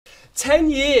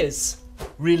10 years.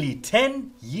 Really,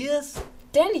 10 years?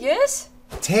 10 years?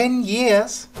 10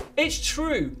 years? It's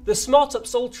true, the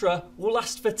SmartUps Ultra will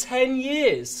last for 10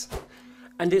 years.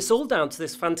 And it's all down to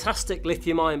this fantastic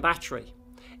lithium-ion battery.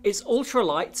 It's ultra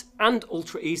light and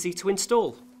ultra easy to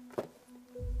install.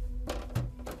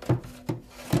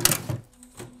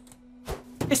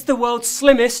 It's the world's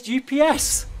slimmest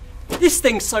UPS. This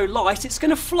thing's so light it's going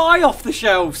to fly off the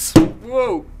shelves.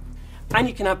 Whoa! And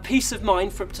you can have peace of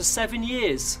mind for up to 7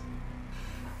 years.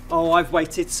 Oh, I've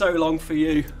waited so long for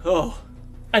you. Oh.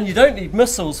 And you don't need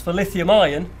muscles for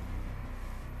lithium-ion.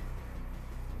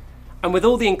 And with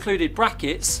all the included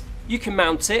brackets, you can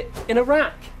mount it in a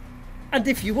rack. And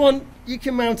if you want, you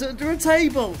can mount it under a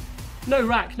table. No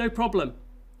rack, no problem.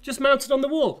 Just mount it on the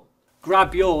wall.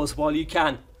 Grab yours while you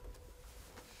can.